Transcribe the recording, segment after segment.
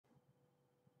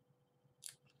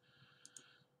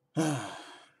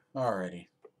Alrighty,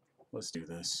 let's do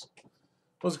this.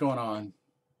 What's going on?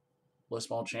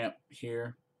 Blissball Champ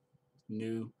here.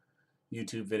 New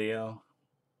YouTube video.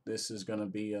 This is going to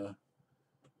be a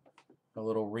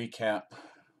little recap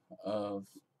of,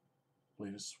 I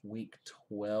believe it's week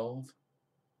 12,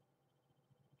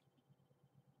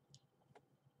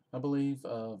 I believe,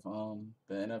 of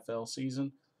the NFL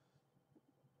season.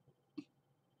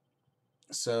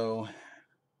 So,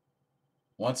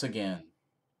 once again,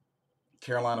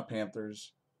 Carolina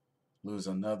Panthers lose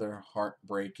another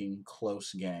heartbreaking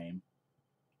close game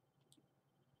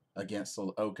against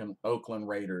the Oakland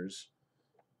Raiders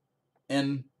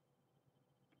in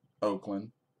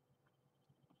Oakland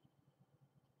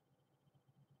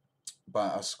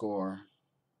by a score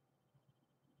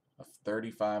of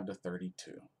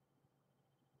 35-32.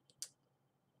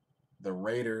 The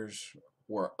Raiders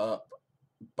were up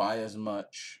by as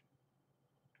much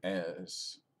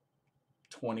as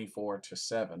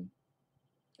 24-7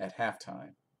 at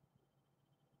halftime.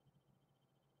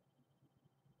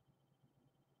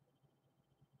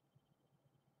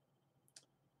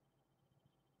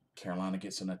 Carolina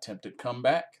gets an attempted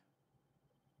comeback,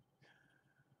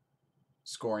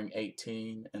 scoring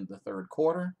 18 in the third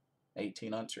quarter,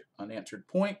 18 unanswered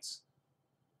points.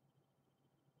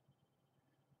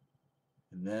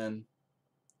 And then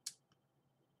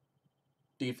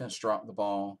defense dropped the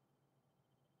ball,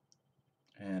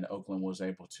 and Oakland was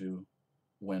able to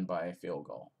win by a field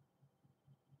goal.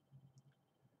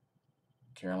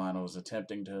 Carolina was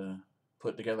attempting to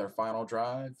put together a final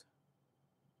drive,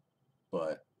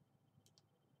 but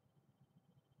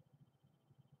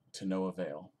to no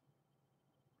avail.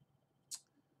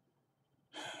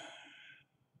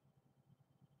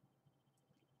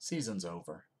 Season's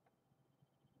over.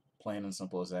 Plain and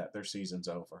simple as that. Their season's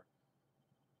over.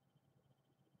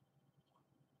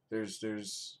 There's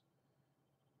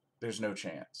no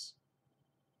chance.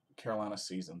 Carolina's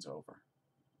season's over.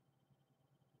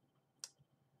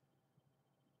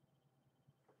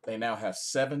 They now have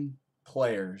 7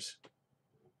 players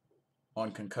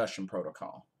on concussion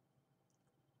protocol.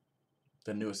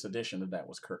 The newest addition to that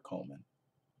was Kurt Coleman.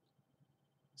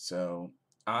 So,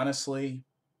 honestly,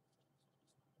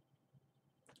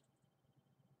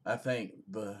 I think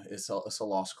it's a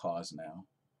lost cause now.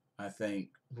 I think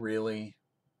really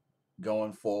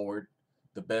going forward,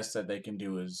 the best that they can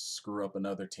do is screw up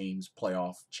another team's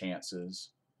playoff chances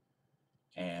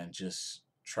and just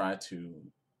try to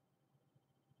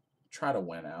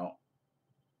win out.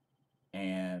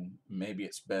 And maybe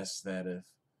it's best that if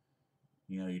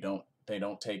they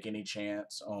don't take any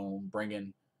chance on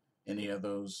bringing any of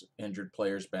those injured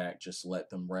players back, just let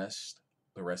them rest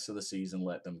the rest of the season,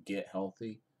 let them get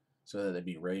healthy so that they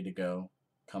be ready to go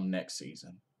come next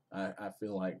season. I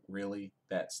feel like really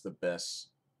that's the best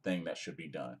thing that should be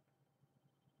done.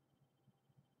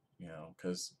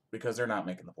 Because they're not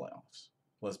making the playoffs.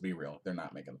 Let's be real, they're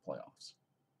not making the playoffs.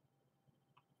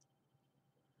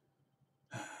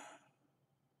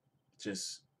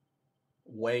 Just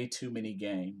way too many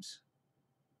games,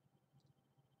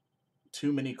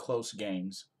 too many close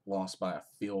games lost by a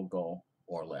field goal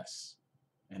or less,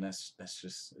 and that's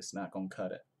just it's not gonna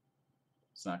cut it.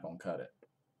 It's not gonna cut it.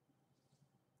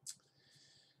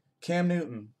 Cam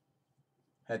Newton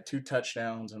had 2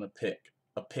 touchdowns and a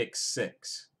pick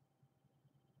 6,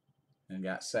 and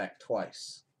got sacked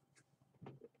twice.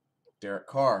 Derek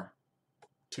Carr,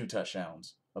 2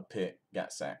 touchdowns, a pick,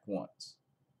 got sacked once.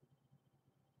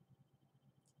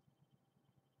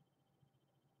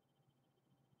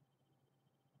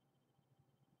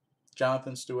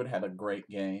 Jonathan Stewart had a great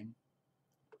game.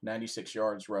 96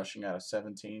 yards rushing out of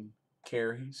 17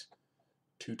 carries,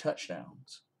 2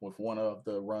 touchdowns, with one of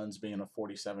the runs being a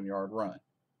 47-yard run.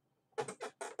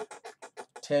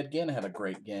 Ted Ginn had a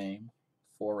great game.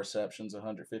 4 receptions,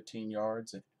 115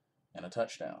 yards, and a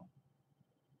touchdown.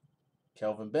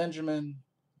 Kelvin Benjamin,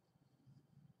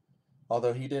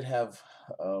 although he did have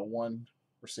 1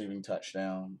 receiving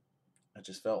touchdown, I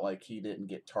just felt like he didn't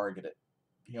get targeted.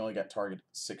 He only got targeted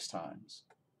 6 times.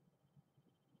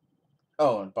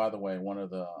 Oh, and by the way, one of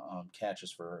the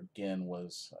catches for Ginn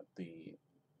was the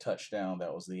touchdown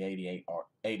that was the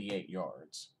 88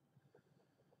 yards.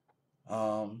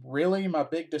 Really, my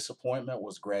big disappointment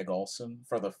was Greg Olsen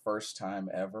for the first time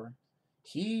ever.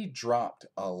 He dropped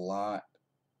a lot.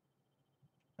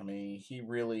 I mean, he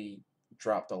really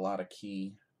dropped a lot of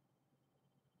key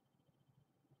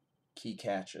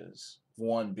catches.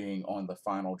 One being on the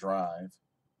final drive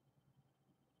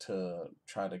to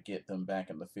try to get them back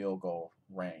in the field goal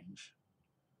range.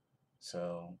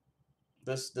 So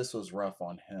this was rough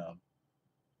on him.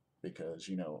 because,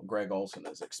 you know, Greg Olsen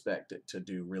is expected to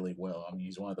do really well. I mean,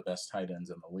 he's one of the best tight ends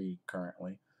in the league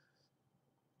currently.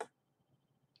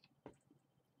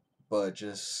 But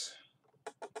just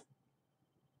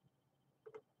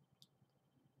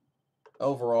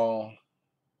overall,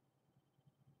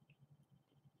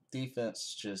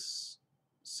 defense just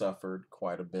suffered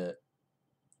quite a bit.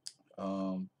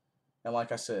 And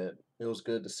like I said, it was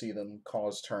good to see them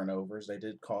cause turnovers. They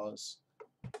did cause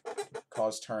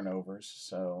turnovers,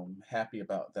 so I'm happy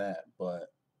about that.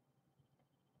 But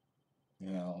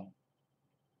you know,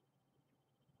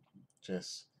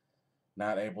 just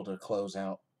not able to close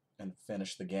out and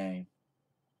finish the game.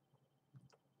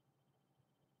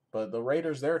 But the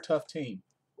Raiders, they're a tough team.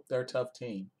 They're a tough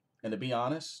team. And to be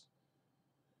honest,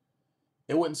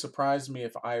 it wouldn't surprise me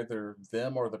if either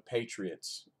them or the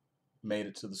Patriots made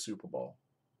it to the Super Bowl.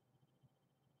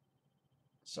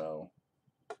 So,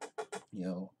 you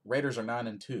know, Raiders are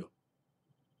 9-2.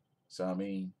 So I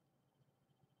mean,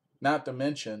 not to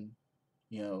mention,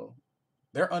 you know,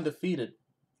 they're undefeated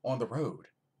on the road.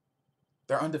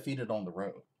 They're undefeated on the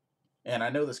road. And I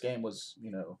know this game was,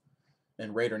 you know,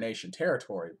 in Raider Nation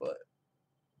territory, but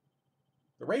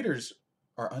the Raiders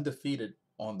are undefeated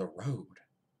on the road.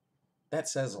 That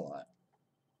says a lot.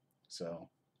 So,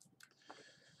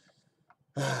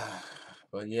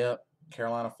 but yep,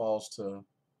 Carolina falls to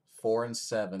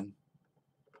 4-7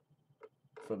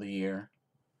 for the year.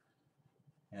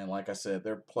 And like I said,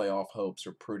 their playoff hopes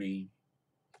are pretty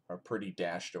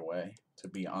dashed away, to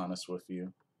be honest with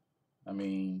you. I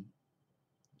mean,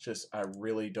 just I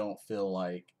really don't feel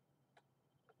like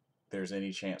there's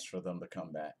any chance for them to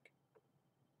come back.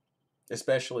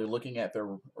 Especially looking at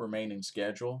their remaining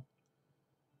schedule.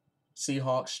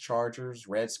 Seahawks, Chargers,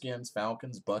 Redskins,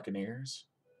 Falcons, Buccaneers.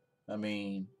 I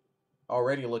mean,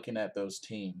 already looking at those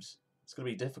teams, it's going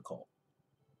to be difficult.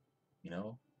 You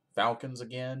know, Falcons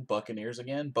again, Buccaneers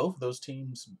again. Both of those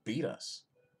teams beat us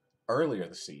earlier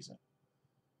this season.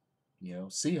 You know,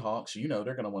 Seahawks, you know,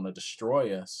 they're going to want to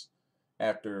destroy us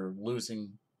after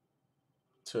losing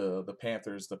to the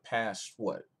Panthers the past,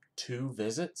 what, 2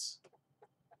 visits?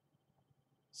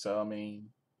 So, I mean,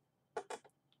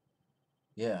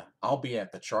 yeah, I'll be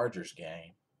at the Chargers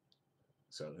game.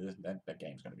 So that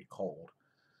game's going to be cold.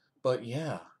 But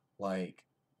yeah, like,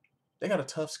 they got a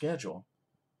tough schedule.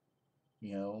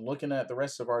 You know, looking at the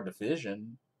rest of our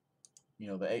division, you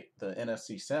know, the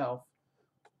NFC South.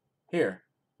 Here,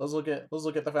 let's look at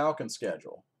the Falcons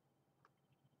schedule.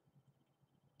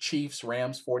 Chiefs,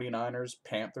 Rams, 49ers,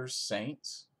 Panthers,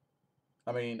 Saints.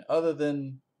 I mean, other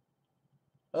than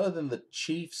the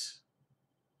Chiefs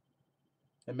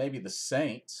and maybe the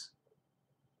Saints,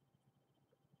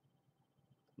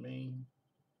 I mean,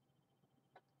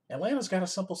 Atlanta's got a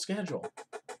simple schedule.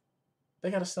 They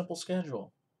got a simple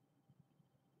schedule.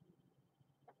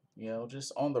 You know,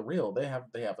 just on the real, they have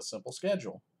a simple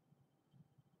schedule.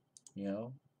 You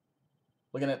know,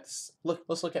 let's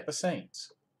look at the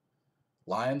Saints.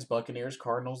 Lions, Buccaneers,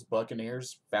 Cardinals,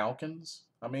 Buccaneers, Falcons.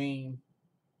 I mean,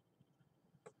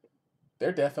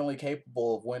 they're definitely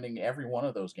capable of winning every one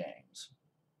of those games,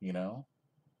 you know?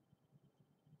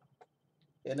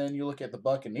 And then you look at the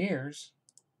Buccaneers.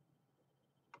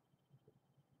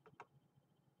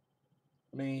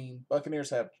 I mean,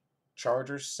 Buccaneers have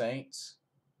Chargers, Saints,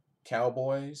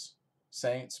 Cowboys,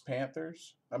 Saints,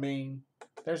 Panthers. I mean,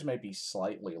 theirs may be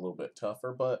slightly a little bit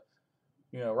tougher, but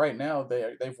you know, right now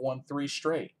they've won 3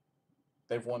 straight.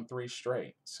 They've won 3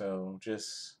 straight. So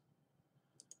just,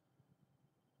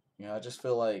 you know, I just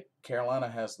feel like Carolina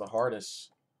has the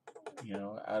hardest, you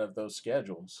know, out of those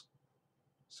schedules.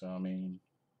 So I mean,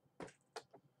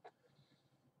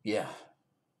 yeah,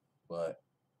 but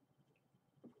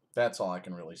that's all I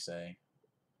can really say.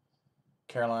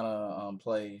 Carolina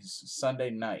plays Sunday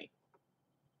night.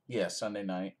 Yeah, Sunday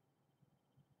night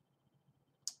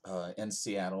in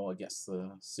Seattle against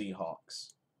the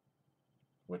Seahawks.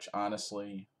 Which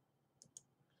honestly,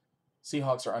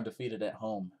 Seahawks are undefeated at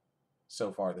home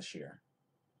so far this year.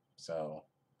 So,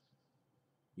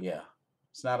 yeah,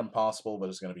 it's not impossible, but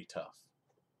it's going to be tough.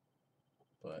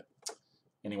 But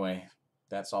anyway,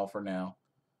 that's all for now.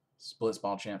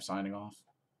 Splitsball Champ signing off.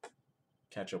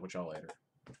 Catch up with y'all later.